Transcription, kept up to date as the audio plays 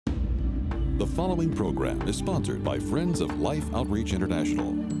The following program is sponsored by Friends of Life Outreach International.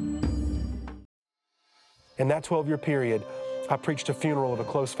 In that 12-year period, I preached a funeral of a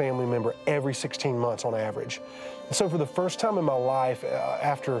close family member every 16 months on average. And so for the first time in my life,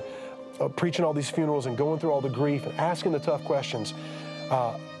 after preaching all these funerals and going through all the grief and asking the tough questions,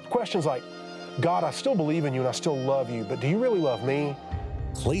 questions like, God, I still believe in you and I still love you, but do you really love me?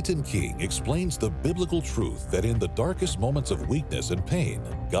 Clayton King explains the biblical truth that in the darkest moments of weakness and pain,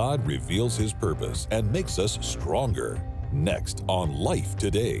 God reveals His purpose and makes us stronger. Next on Life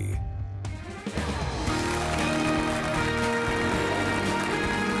Today.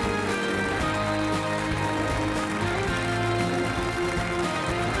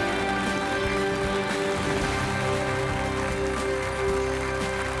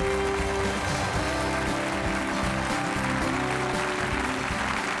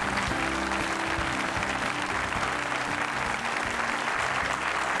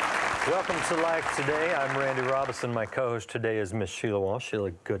 Welcome to Life Today. I'm Randy Robison. My co-host today is Miss Sheila Walsh.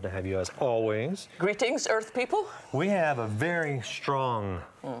 Sheila, good to have you as always. Greetings, Earth people. We have a very strong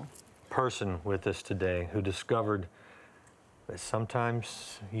person with us today who discovered that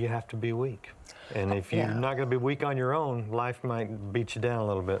sometimes you have to be weak. And if you're not going to be weak on your own, life might beat you down a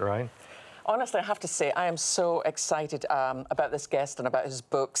little bit, right? Honestly, I have to say, I am so excited about this guest and about his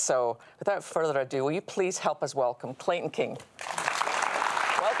book. So without further ado, will you please help us welcome Clayton King.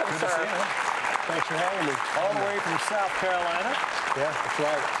 Welcome, Good sir. to see you. Thanks for having me. All the way from South Carolina. Yeah, that's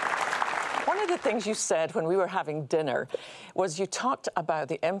right. One of the things you said when we were having dinner was you talked about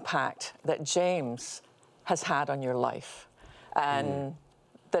the impact that James has had on your life and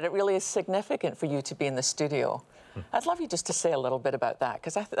that it really is significant for you to be in the studio. I'd love you just to say a little bit about that,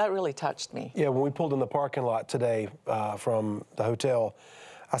 because that really touched me. Yeah, when we pulled in the parking lot today from the hotel,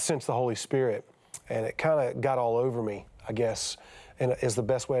 I sensed the Holy Spirit, and it kind of got all over me, I guess, and is the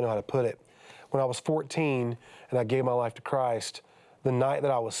best way I know how to put it. When I was 14 and I gave my life to Christ, the night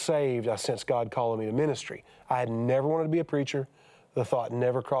that I was saved, I sensed God calling me to ministry. I had never wanted to be a preacher. The thought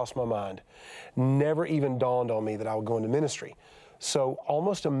never crossed my mind. Never even dawned on me that I would go into ministry. So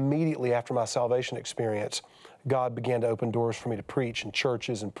almost immediately after my salvation experience, God began to open doors for me to preach in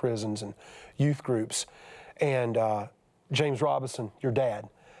churches and prisons and youth groups. And James Robison, your dad,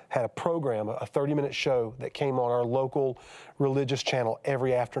 had a program, a 30-minute show that came on our local religious channel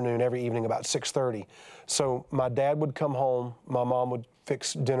every afternoon, every evening about 6:30. So my dad would come home, my mom would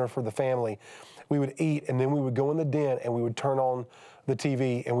fix dinner for the family, we would eat, and then we would go in the den and we would turn on the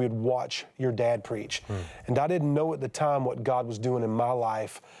TV and we would watch your dad preach. And I didn't know at the time what God was doing in my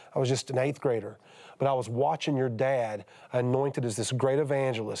life. I was just an 8th grader. But I was watching your dad anointed as this great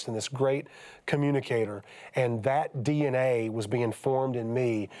evangelist and this great communicator, and that DNA was being formed in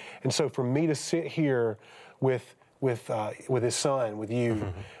me. And so for me to sit here with his son, with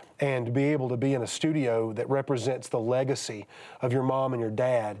you, and to be able to be in a studio that represents the legacy of your mom and your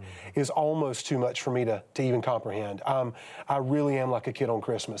dad is almost too much for me to even comprehend. I really am like a kid on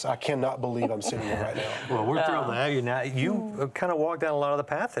Christmas. I cannot believe I'm sitting here right now. Well, we're thrilled to have you now. You kind of walked down a lot of the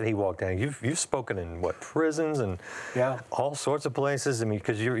path that he walked down. You've spoken in prisons and all sorts of places. I mean,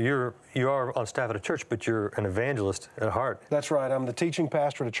 because you are on staff at a church, but you're an evangelist at heart. That's right. I'm the teaching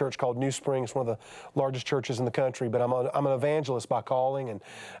pastor at a church called New Spring. It's one of the largest churches in the country, but I'm an evangelist by calling, and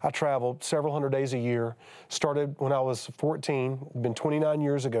I travel several hundred days a year. Started when I was 14, been 29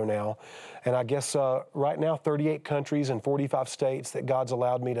 years ago now, and I guess right now 38 countries and 45 states that God's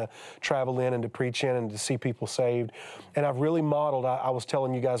allowed me to travel in and to preach in and to see people saved. And I've really modeled, I was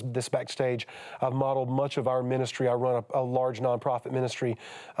telling you guys this backstage, I've modeled much of our ministry. I run a large nonprofit ministry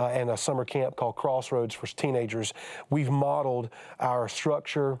and a summer camp called Crossroads for teenagers. We've modeled our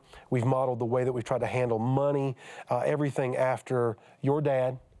structure. We've modeled the way that we've tried to handle money, everything after your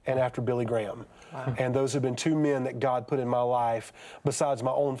dad and after Billy Graham. Wow. And those have been two men that God put in my life. Besides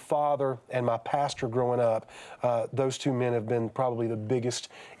my own father and my pastor growing up, those two men have been probably the biggest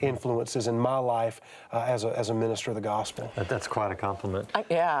influences in my life as a minister of the gospel. That's quite a compliment.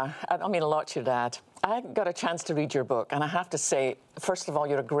 I mean a lot to your dad. I got a chance to read your book, and I have to say, first of all,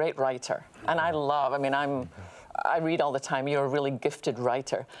 you're a great writer. And I read all the time. You're a really gifted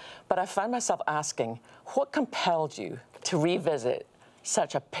writer. But I found myself asking, what compelled you to revisit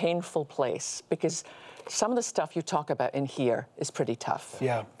such a painful place? Because some of the stuff you talk about in here is pretty tough.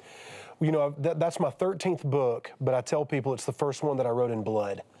 Yeah. You know, that's my 13th book, but I tell people it's the first one that I wrote in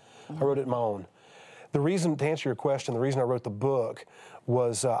blood. I wrote it my own. The reason, to answer your question, the reason I wrote the book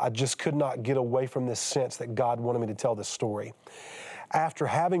was I just could not get away from this sense that God wanted me to tell this story. After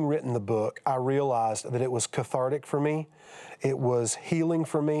having written the book, I realized that it was cathartic for me, it was healing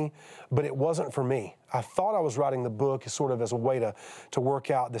for me, but it wasn't for me. I thought I was writing the book as sort of as a way to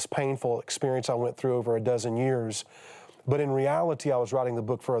work out this painful experience I went through over a dozen years. But in reality, I was writing the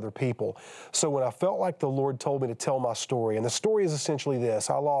book for other people. So when I felt like the Lord told me to tell my story, and the story is essentially this: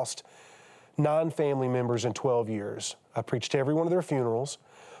 I lost 9 family members in 12 years. I preached to every one of their funerals.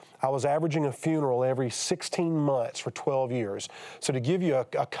 I was averaging a funeral every 16 months for 12 years. So to give you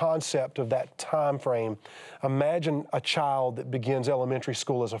a concept of that time frame, imagine a child that begins elementary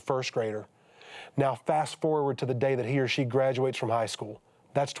school as a first grader. Now fast forward to the day that he or she graduates from high school.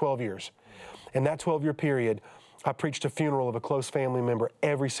 That's 12 years. In that 12-year period, I preached a funeral of a close family member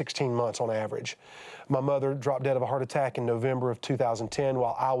every 16 months on average. My mother dropped dead of a heart attack in November of 2010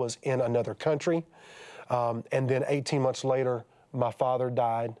 while I was in another country. And then 18 months later, my father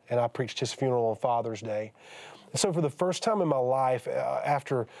died, and I preached his funeral on Father's Day. And so for the first time in my life,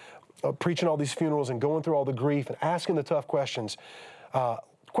 after preaching all these funerals and going through all the grief and asking the tough questions,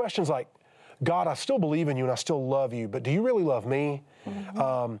 questions like, God, I still believe in you and I still love you, but do you really love me?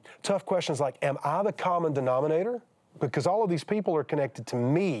 Mm-hmm. Tough questions like, am I the common denominator? Because all of these people are connected to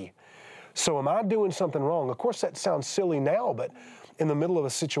me. So am I doing something wrong? Of course, that sounds silly now, but in the middle of a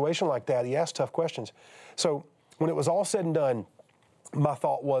situation like that, you ask tough questions. So when it was all said and done, my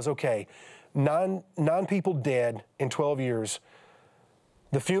thought was, okay, nine people dead in 12 years.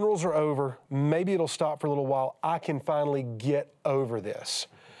 The funerals are over. Maybe it'll stop for a little while. I can finally get over this.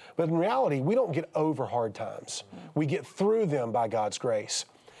 But in reality, we don't get over hard times. We get through them by God's grace.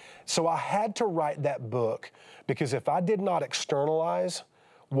 So I had to write that book because if I did not externalize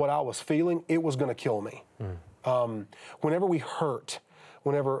what I was feeling, it was going to kill me. Whenever we hurt,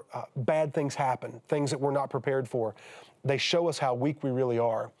 whenever bad things happen, things that we're not prepared for, they show us how weak we really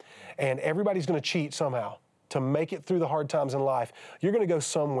are. And everybody's going to cheat somehow to make it through the hard times in life. You're going to go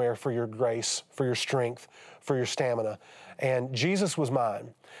somewhere for your grace, for your strength, for your stamina. And Jesus was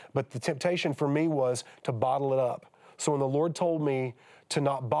mine. But the temptation for me was to bottle it up. So when the Lord told me to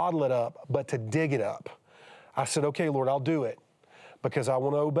not bottle it up, but to dig it up, I said, okay, Lord, I'll do it because I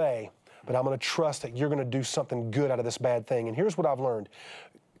want to obey. But I'm going to trust that you're going to do something good out of this bad thing. And here's what I've learned.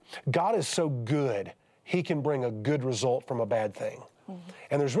 God is so good, he can bring a good result from a bad thing. Mm-hmm.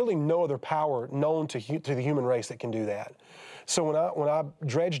 And there's really no other power known to the human race that can do that. So when I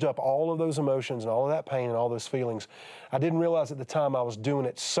dredged up all of those emotions and all of that pain and all those feelings, I didn't realize at the time I was doing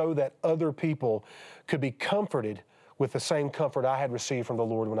it so that other people could be comforted with the same comfort I had received from the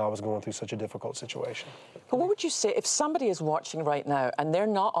Lord when I was going through such a difficult situation. But what would you say if somebody is watching right now and they're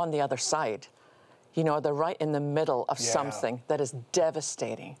not on the other side? You know, they're right in the middle of something that is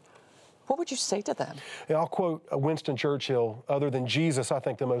devastating. What would you say to them? Yeah, I'll quote Winston Churchill. Other than Jesus, I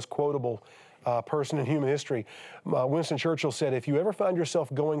think the most quotable person in human history. Winston Churchill said, if you ever find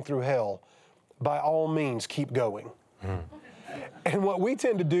yourself going through hell, by all means, keep going. And what we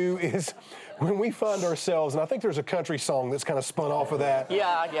tend to do is when we find ourselves, and I think there's a country song that's kind of spun off of that.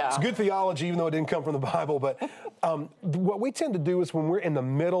 Yeah. It's good theology, even though it didn't come from the Bible. But what we tend to do is when we're in the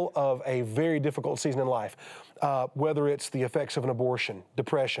middle of a very difficult season in life, whether it's the effects of an abortion,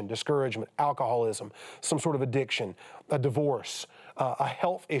 depression, discouragement, alcoholism, some sort of addiction, a divorce, a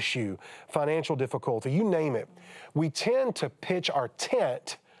health issue, financial difficulty, you name it, we tend to pitch our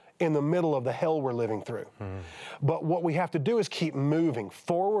tent in the middle of the hell we're living through. But what we have to do is keep moving.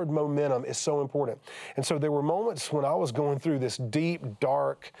 Forward momentum is so important. And so there were moments when I was going through this deep,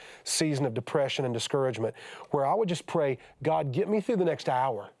 dark season of depression and discouragement where I would just pray, God, get me through the next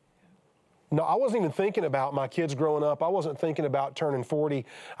hour. No, I wasn't even thinking about my kids growing up. I wasn't thinking about turning 40.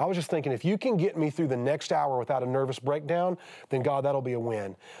 I was just thinking, if you can get me through the next hour without a nervous breakdown, then God, that'll be a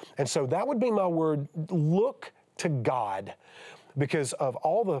win. And so that would be my word. Look to God. Because of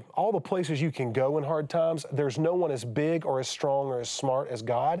all the places you can go in hard times, there's no one as big or as strong or as smart as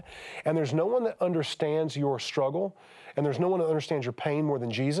God. And there's no one that understands your struggle. And there's no one that understands your pain more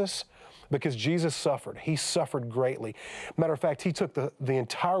than Jesus. Because Jesus suffered. He suffered greatly. Matter of fact, he took the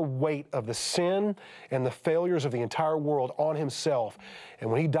entire weight of the sin and the failures of the entire world on himself.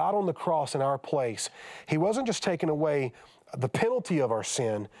 And when he died on the cross in our place, he wasn't just taking away the penalty of our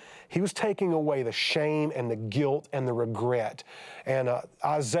sin, he was taking away the shame and the guilt and the regret. And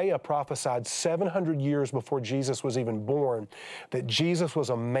Isaiah prophesied 700 years before Jesus was even born that Jesus was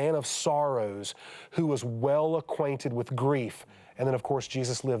a man of sorrows who was well acquainted with grief. And then, of course,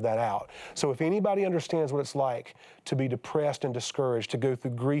 Jesus lived that out. So if anybody understands what it's like to be depressed and discouraged, to go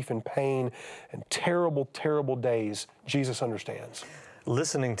through grief and pain and terrible, terrible days, Jesus understands.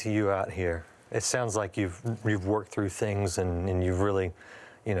 Listening to you out here, it sounds like you've worked through things and you've really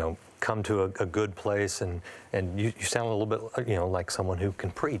come to a good place, and you sound a little bit, like someone who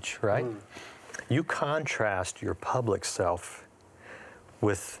can preach, right? You contrast your public self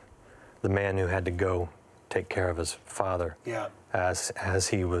with the man who had to go take care of his father as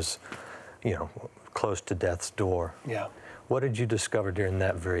he was, close to death's door. Yeah. What did you discover during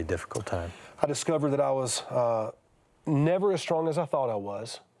that very difficult time? I discovered that I was never as strong as I thought I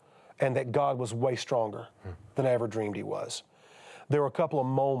was, and that God was way stronger than I ever dreamed He was. There were a couple of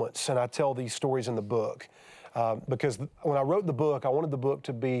moments, and I tell these stories in the book, because when I wrote the book, I wanted the book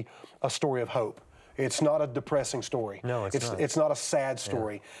to be a story of hope. It's not a depressing story. No, it's not. It's not a sad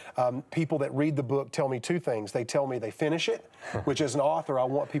story. Yeah. People that read the book tell me two things. They tell me they finish it, which as an author, I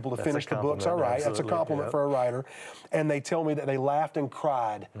want people to finish the books I write. That's a compliment for a writer. And they tell me that they laughed and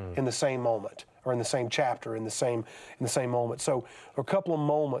cried in the same moment, or in the same chapter, in the same moment. So there were a couple of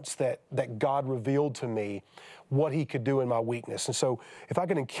moments that God revealed to me what He could do in my weakness. And so if I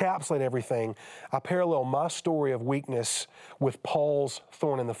could encapsulate everything, I parallel my story of weakness with Paul's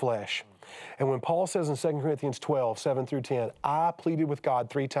thorn in the flesh. And when Paul says in 2 Corinthians 12, 7 through 10, I pleaded with God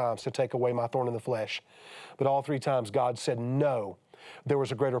 3 times to take away my thorn in the flesh, but all 3 times God said no. There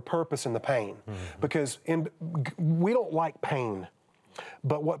was a greater purpose in the pain. Because we don't like pain.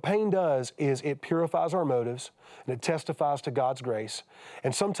 But what pain does is it purifies our motives, and it testifies to God's grace.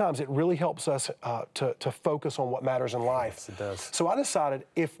 And sometimes it really helps us to focus on what matters in life. Yes, it does. So I decided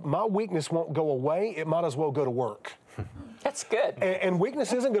if my weakness won't go away, it might as well go to work. That's good. And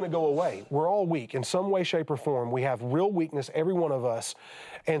weakness isn't going to go away. We're all weak in some way, shape, or form. We have real weakness, every one of us.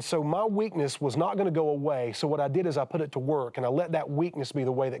 And so my weakness was not going to go away. So what I did is I put it to work, and I let that weakness be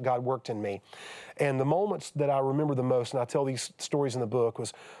the way that God worked in me. And the moments that I remember the most, and I tell these stories in the book,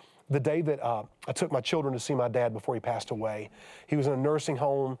 was the day that I took my children to see my dad before he passed away. He was in a nursing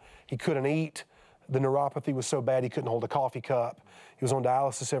home. He couldn't eat. The neuropathy was so bad he couldn't hold a coffee cup. He was on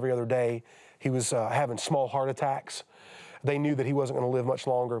dialysis every other day. He was having small heart attacks. They knew that he wasn't going to live much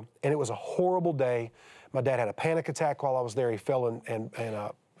longer. And it was a horrible day. My dad had a panic attack while I was there. He fell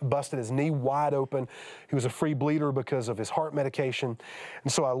and busted his knee wide open. He was a free bleeder because of his heart medication.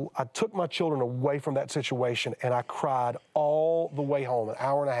 And so I took my children away from that situation, and I cried all the way home, an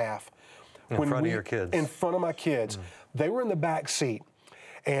hour and a half. In front of your kids? In front of my kids. They were in the back seat,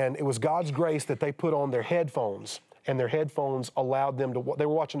 and it was God's grace that they put on their headphones, and their headphones allowed them to, they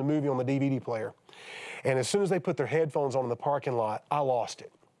were watching a movie on the DVD player. And as soon as they put their headphones on in the parking lot, I lost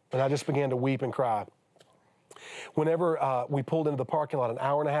it. And I just began to weep and cry. Whenever we pulled into the parking lot an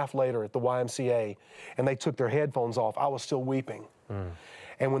hour and a half later at the YMCA, and they took their headphones off, I was still weeping.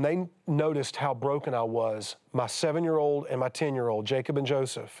 And when they noticed how broken I was, my 7-year-old and my 10-year-old, Jacob and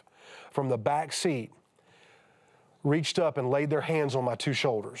Joseph, from the back seat, reached up and laid their hands on my 2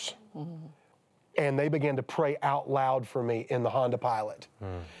 shoulders. And they began to pray out loud for me in the Honda Pilot.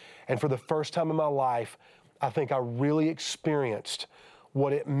 And for the first time in my life, I think I really experienced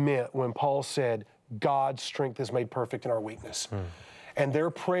what it meant when Paul said, God's strength is made perfect in our weakness. And their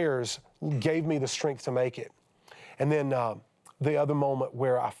prayers gave me the strength to make it. And then the other moment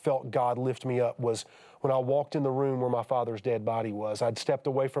where I felt God lift me up was when I walked in the room where my father's dead body was. I'd stepped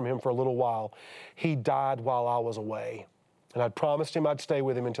away from him for a little while. He died while I was away. And I'd promised him I'd stay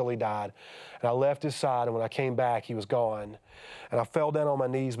with him until he died. And I left his side, and when I came back, he was gone. And I fell down on my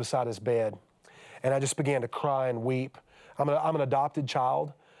knees beside his bed, and I just began to cry and weep. I'm an adopted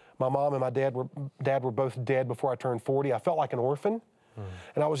child. My mom and my dad were both dead before I turned 40. I felt like an orphan,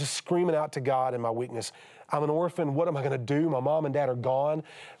 and I was just screaming out to God in my weakness. I'm an orphan. What am I going to do? My mom and dad are gone.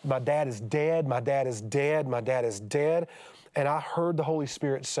 My dad is dead. My dad is dead. My dad is dead. And I heard the Holy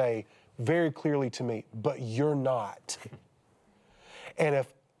Spirit say very clearly to me, but you're not. And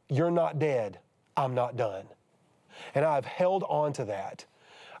if you're not dead, I'm not done. And I've held on to that.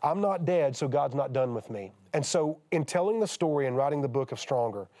 I'm not dead, so God's not done with me. And so in telling the story and writing the book of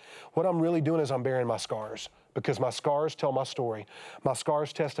Stronger, what I'm really doing is I'm bearing my scars, because my scars tell my story. My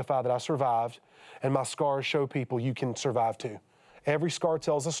scars testify that I survived, and my scars show people you can survive too. Every scar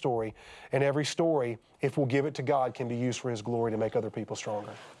tells a story, and every story, if we'll give it to God, can be used for His glory to make other people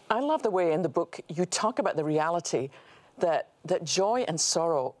stronger. I love the way in the book you talk about the reality that joy and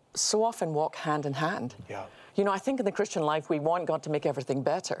sorrow so often walk hand in hand. Yeah. You know, I think in the Christian life, we want God to make everything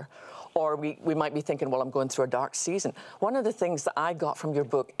better. Or we might be thinking, well, I'm going through a dark season. One of the things that I got from your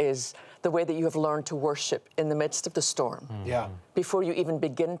book is the way that you have learned to worship in the midst of the storm. Yeah. Before you even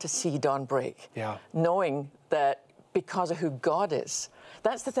begin to see dawn break. Yeah. Knowing that because of who God is.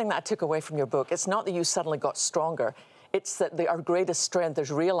 That's the thing that I took away from your book. It's not that you suddenly got stronger. It's that our greatest strength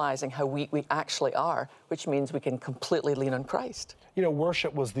is realizing how weak we actually are, which means we can completely lean on Christ. You know,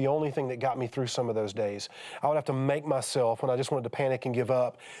 worship was the only thing that got me through some of those days. I would have to make myself, when I just wanted to panic and give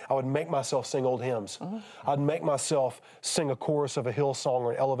up, I would make myself sing old hymns. I'd make myself sing a chorus of a hill song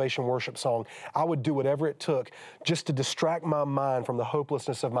or an elevation worship song. I would do whatever it took just to distract my mind from the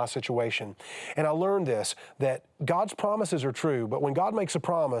hopelessness of my situation. And I learned this, that God's promises are true, but when God makes a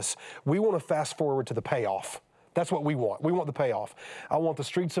promise, we want to fast forward to the payoff. That's what we want. We want the payoff. I want the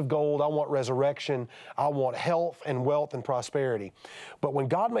streets of gold. I want resurrection. I want health and wealth and prosperity. But when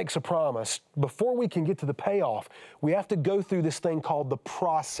God makes a promise, before we can get to the payoff, we have to go through this thing called the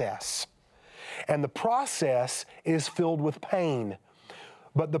process. And the process is filled with pain.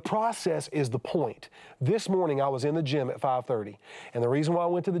 But the process is the point. This morning I was in the gym at 5:30. And the reason why I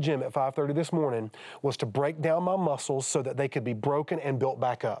went to the gym at 5:30 this morning was to break down my muscles so that they could be broken and built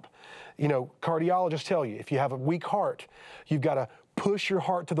back up. You know, cardiologists tell you, if you have a weak heart, you've got to push your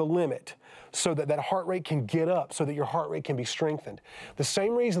heart to the limit so that that heart rate can get up, so that your heart rate can be strengthened. The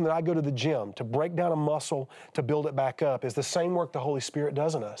same reason that I go to the gym, to break down a muscle, to build it back up, is the same work the Holy Spirit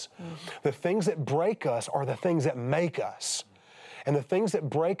does in us. The things that break us are the things that make us. And the things that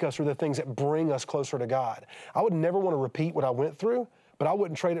break us are the things that bring us closer to God. I would never want to repeat what I went through, but I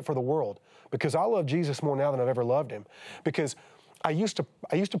wouldn't trade it for the world, because I love Jesus more now than I've ever loved him. Because I used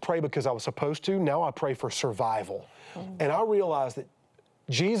to pray because I was supposed to. Now I pray for survival. And I realized that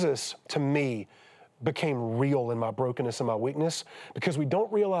Jesus, to me, became real in my brokenness and my weakness, because we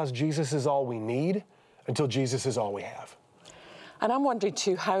don't realize Jesus is all we need until Jesus is all we have. And I'm wondering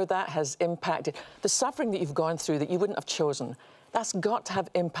too how that has impacted the suffering that you've gone through that you wouldn't have chosen. That's got to have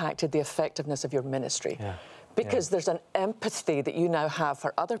impacted the effectiveness of your ministry. Because there's an empathy that you now have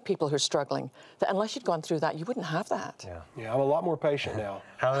for other people who are struggling, that unless you'd gone through that, you wouldn't have that. Yeah, I'm a lot more patient now.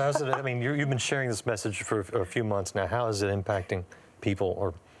 How's it, I mean, you've been sharing this message for a few months now. How is it impacting people,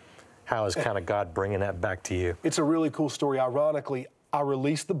 or how is kind of God bringing that back to you? It's a really cool story. Ironically, I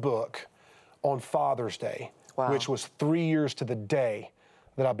released the book on Father's Day, which was 3 years to the day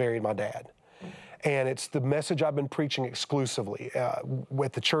that I buried my dad. And it's the message I've been preaching exclusively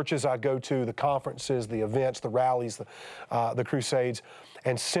with the churches I go to, the conferences, the events, the rallies, the crusades.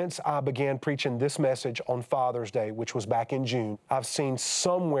 And since I began preaching this message on Father's Day, which was back in June, I've seen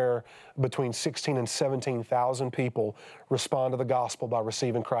somewhere between 16 and 17,000 people respond to the gospel by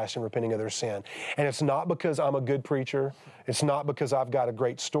receiving Christ and repenting of their sin. And it's not because I'm a good preacher. It's not because I've got a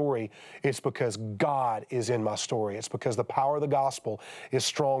great story. It's because God is in my story. It's because the power of the gospel is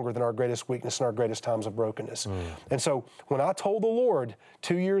stronger than our greatest weakness and our greatest times of brokenness. And so when I told the Lord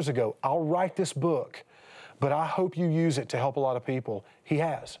 2 years ago, I'll write this book, but I hope you use it to help a lot of people, he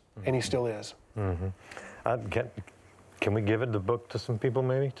has, and he still is. Can we give the book to some people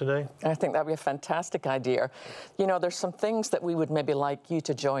maybe today? I think that would be a fantastic idea. You know, there's some things that we would maybe like you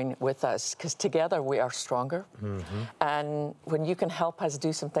to join with us, because together we are stronger. And when you can help us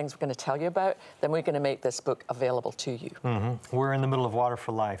do some things we're going to tell you about, then we're going to make this book available to you. We're in the middle of Water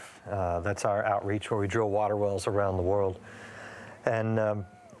for Life. That's our outreach where we drill water wells around the world. And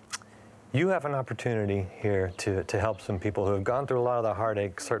you have an opportunity here to help some people who have gone through a lot of the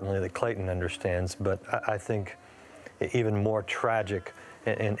heartache, certainly that Clayton understands, but I think even more tragic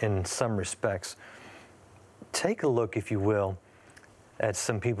in some respects. Take a look, if you will, at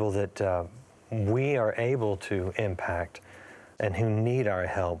some people that we are able to impact and who need our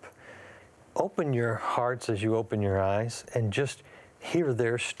help. Open your hearts as you open your eyes and just hear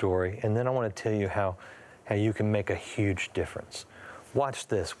their story, and then I want to tell you how you can make a huge difference. Watch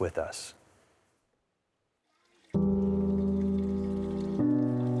this with us.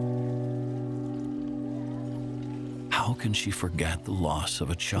 How can she forget the loss of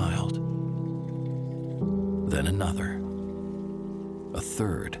a child? Then another, a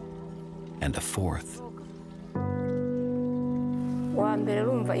third, and a fourth. Wa mbere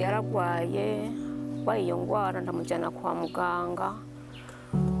urumva yaragwaye iyo ngwara ndamujyana kwa muganga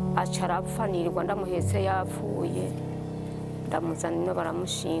aca arapfa nirirwa ndamuhetse yapfuye ndamuzana ino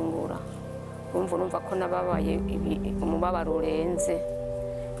baramushingura urumva ko nababaye umubabaro urenze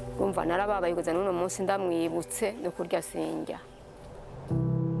urumva narababaye kugeza n'uno munsi ndamwibutse no kurya sinjya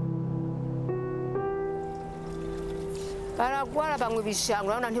baragwara bamwe ibishanga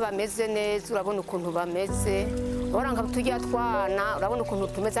urabona ntibameze neza urabona ukuntu bameze urabona nka tujya twana urabona ukuntu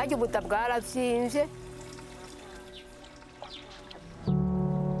tumeze hajya ubuta bwaravyimbye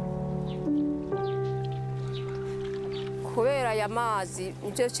kubera aya mazi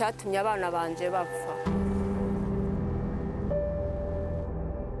nibyo cyatumye abana banje bapfa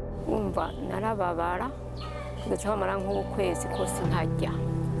umva narababara ndetse bamara nk'ukwezi kose ntajya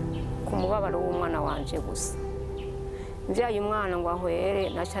ku mubabaro w'umwana wanje gusa mbyaye umwana ngo ahwere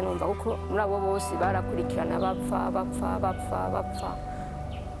naca numva kuko muri abo bose barakurikirana bapfa.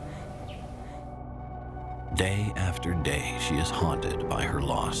 Day after day, she is haunted by her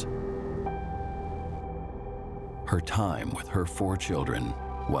loss. Her time with her 4 children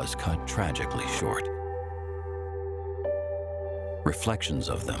was cut tragically short. Reflections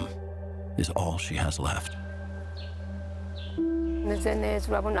of them is all she has left. Meze neza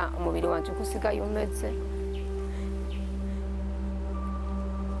urabona umubiri wanje uko usigaye umeze.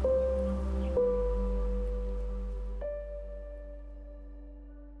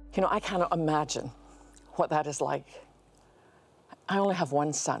 You know, I cannot imagine what that is like. I only have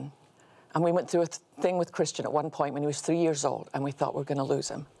one son, and we went through a thing with Christian at one point when he was 3 years old, and we thought we were going to lose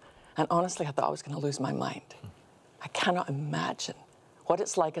him. And honestly, I thought I was going to lose my mind. I cannot imagine what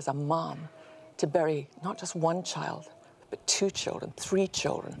it's like as a mom to bury not just one child, but 2 children, 3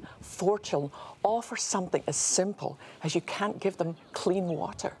 children, 4 children, all for something as simple as you can't give them clean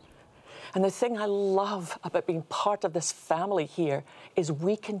water. And the thing I love about being part of this family here is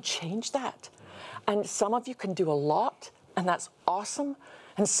we can change that. And some of you can do a lot, and that's awesome.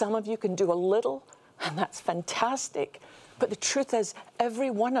 And some of you can do a little, and that's fantastic. But the truth is, every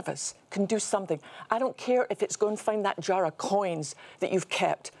one of us can do something. I don't care if it's go and find that jar of coins that you've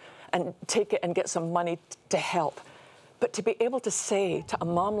kept and take it and get some money to help. But to be able to say to a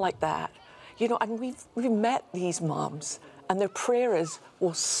mom like that, you know, and we've met these moms, and their prayer is,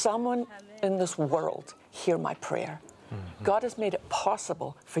 will someone in this world hear my prayer? Mm-hmm. God has made it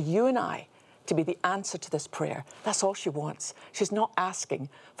possible for you and I to be the answer to this prayer. That's all she wants. She's not asking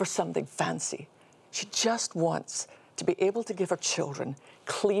for something fancy. She just wants to be able to give her children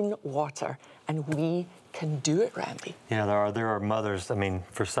clean water, and we can do it, Randy. Yeah, there are mothers. I mean,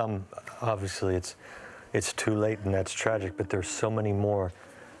 for some, obviously, it's too late, and that's tragic. But there's so many more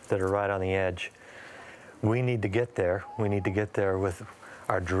that are right on the edge. We need to get there. We need to get there with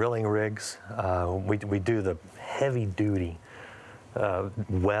our drilling rigs. We do the heavy-duty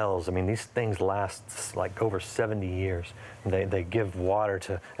wells. I mean, these things last like over 70 years. They give water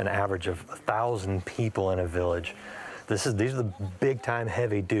to an average of 1,000 people in a village. These are the big-time,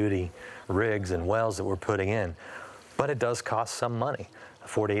 heavy-duty rigs and wells that we're putting in. But it does cost some money.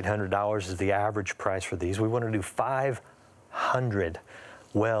 $4,800 is the average price for these. We want to do 500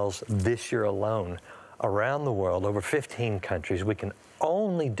 wells this year alone around the world, over 15 countries. We can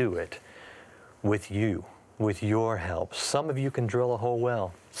only do it with you, with your help. Some of you can drill a whole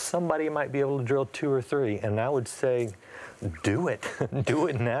well. Somebody might be able to drill 2 or 3, and I would say, do it. Do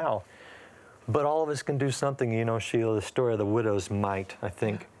it now. But all of us can do something. You know, Sheila, the story of the widow's mite, I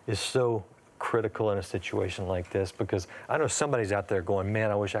think, is so critical in a situation like this, because I know somebody's out there going, man,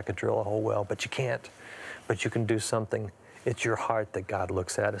 I wish I could drill a whole well, but you can't. But you can do something. It's your heart that God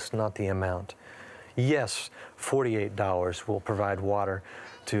looks at. It's not the amount. Yes, $48 will provide water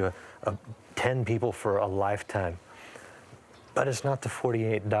to 10 people for a lifetime. But it's not the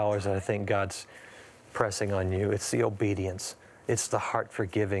 $48 that I think God's pressing on you. It's the obedience. It's the heart for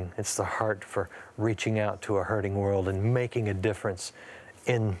giving. It's the heart for reaching out to a hurting world and making a difference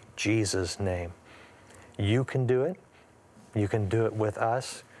in Jesus' name. You can do it. You can do it with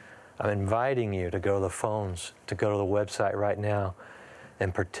us. I'm inviting you to go to the phones, to go to the website right now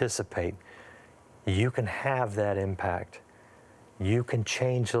and participate. You can have that impact. You can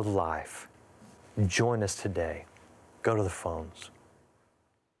change a life. Join us today. Go to the phones.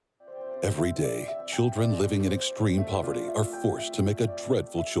 Every day, children living in extreme poverty are forced to make a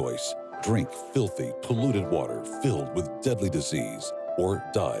dreadful choice: drink filthy, polluted water filled with deadly disease, or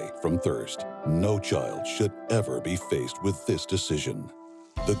die from thirst. No child should ever be faced with this decision.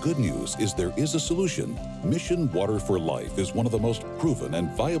 The good news is there is a solution. Mission Water for Life is one of the most proven and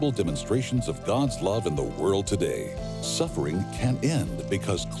viable demonstrations of God's love in the world today. Suffering can end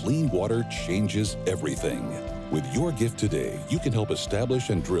because clean water changes everything. With your gift today, you can help establish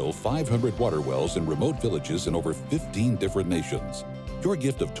and drill 500 water wells in remote villages in over 15 different nations. Your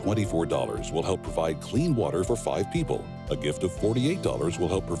gift of $24 will help provide clean water for 5 people. A gift of $48 will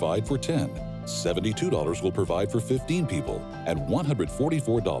help provide for 10. $72 will provide for 15 people, and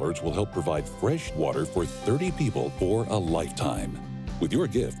 $144 will help provide fresh water for 30 people for a lifetime. With your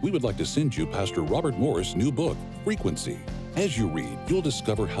gift, we would like to send you Pastor Robert Moore's new book, Frequency. As you read, you'll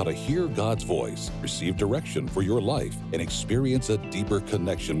discover how to hear God's voice, receive direction for your life, and experience a deeper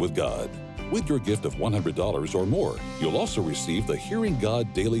connection with God. With your gift of $100 or more, you'll also receive the Hearing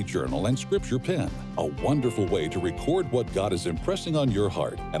God Daily Journal and Scripture Pen, a wonderful way to record what God is impressing on your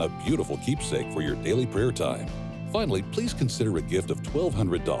heart and a beautiful keepsake for your daily prayer time. Finally, please consider a gift of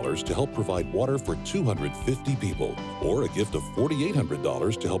 $1,200 to help provide water for 250 people, or a gift of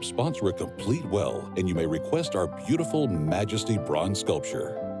 $4,800 to help sponsor a complete well, and you may request our beautiful Majesty bronze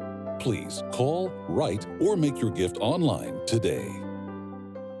sculpture. Please call, write, or make your gift online today.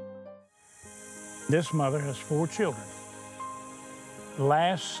 This mother has 4 children.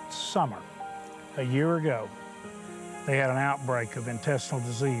 Last summer, a year ago, they had an outbreak of intestinal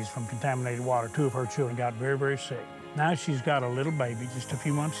disease from contaminated water. 2 of her children got very, very sick. Now she's got a little baby, just a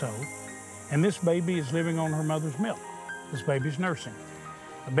few months old, and this baby is living on her mother's milk. This baby's nursing.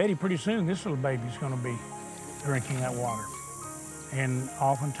 I bet you pretty soon this little baby's gonna be drinking that water. And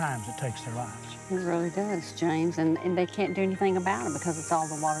oftentimes it takes their lives. It really does, James, and they can't do anything about it because it's all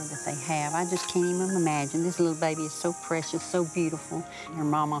the water that they have. I just can't even imagine. This little baby is so precious, so beautiful. Her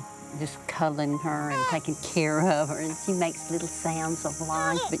mama just cuddling her and taking care of her, and she makes little sounds of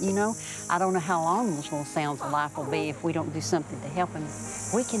life. But you know, I don't know how long those little sounds of life will be if we don't do something to help them.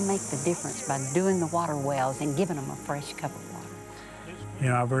 We can make the difference by doing the water wells and giving them a fresh cup of water. You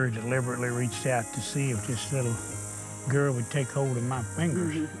know, I very deliberately reached out to see if this little girl would take hold of my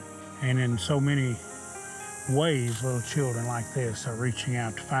fingers. And in so many ways, little children like this are reaching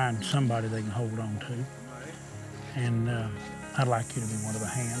out to find somebody they can hold on to. And I'd like you to be one of the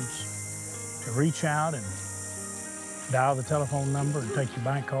hands to reach out and dial the telephone number and take your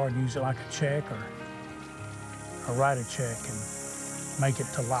bank card and use it like a check, or write a check and make it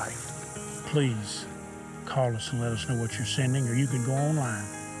to life. Please call us and let us know what you're sending, or you can go online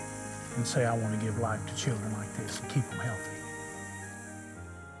and say, I want to give life to children like this and keep them healthy.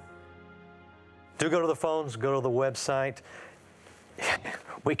 Do go to the phones, go to the website.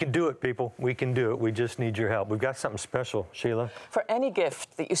 We can do it, people. We can do it. We just need your help. We've got something special, Sheila. For any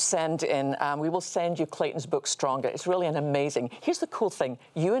gift that you send in, we will send you Clayton's book, Stronger. It's really an amazing. Here's the cool thing.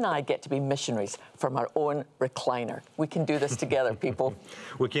 You and I get to be missionaries from our own recliner. We can do this together, people.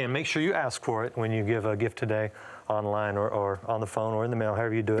 We can. Make sure you ask for it when you give a gift today, online or on the phone or in the mail,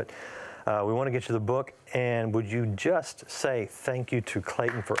 however you do it. We want to get you the book, and would you just say thank you to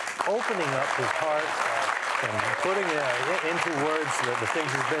Clayton for opening up his heart and putting into words the things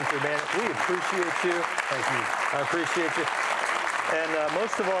he's been through, man. We appreciate you. Thank you. I appreciate you. And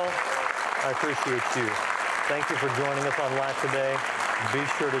most of all, I appreciate you. Thank you for joining us on Live Today. Be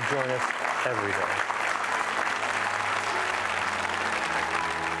sure to join us every day.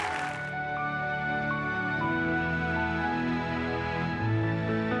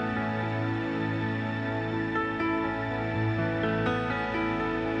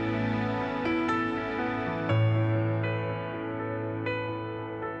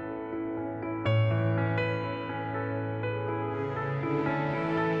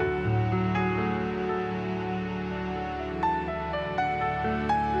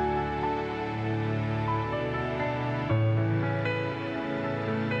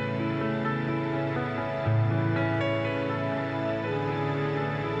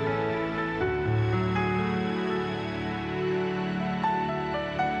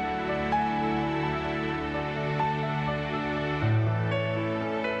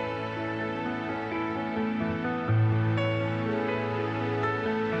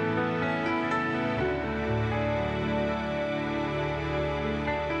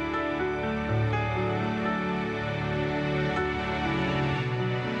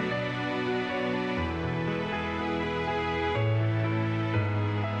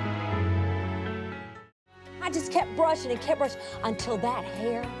 I just kept brushing and kept brushing until that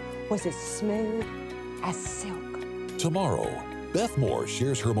hair was as smooth as silk. Tomorrow, Beth Moore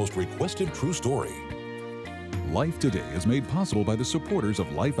shares her most requested true story. Life Today is made possible by the supporters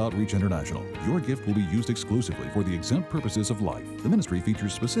of Life Outreach International. Your gift will be used exclusively for the exempt purposes of life. The ministry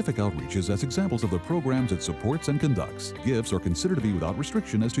features specific outreaches as examples of the programs it supports and conducts. Gifts are considered to be without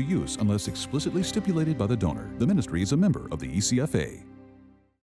restriction as to use unless explicitly stipulated by the donor. The ministry is a member of the ECFA.